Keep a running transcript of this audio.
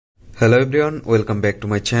Hello everyone, welcome back to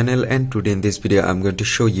my channel, and today in this video I'm going to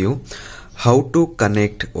show you how to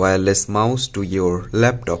connect wireless mouse to your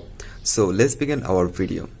laptop. So let's begin our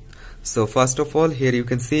video. So first of all, here you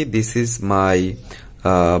can see this is my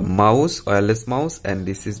wireless mouse, and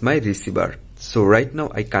this is my receiver. So right now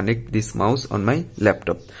I connect this mouse on my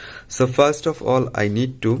laptop. So first of all I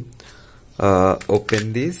need to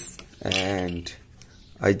open this, and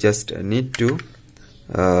I just need to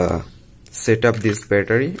set up this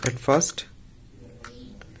battery at first,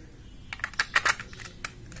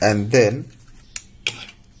 and then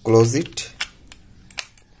close it.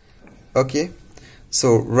 Okay,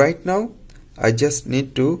 so right now I just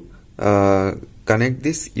need to connect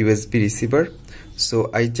this USB receiver. So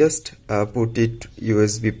I just put it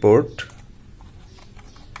USB port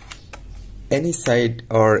any side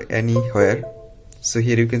or anywhere. So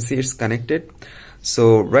here you can see it's connected.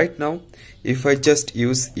 So right now if I just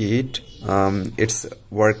use it, it's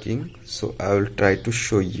working. So I will try to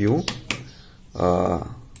show you.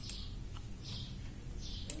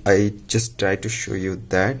 I just try to show you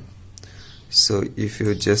that. So if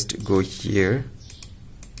you just go here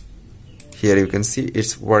you can see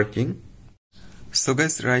it's working. So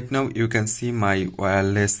guys, right now you can see my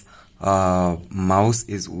wireless mouse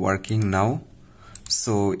is working now.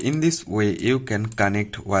 So in this way you can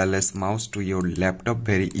connect wireless mouse to your laptop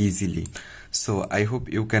very easily. So I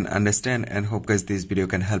hope you can understand, and hope guys this video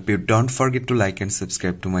can help you. Don't forget to like and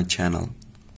subscribe to my channel.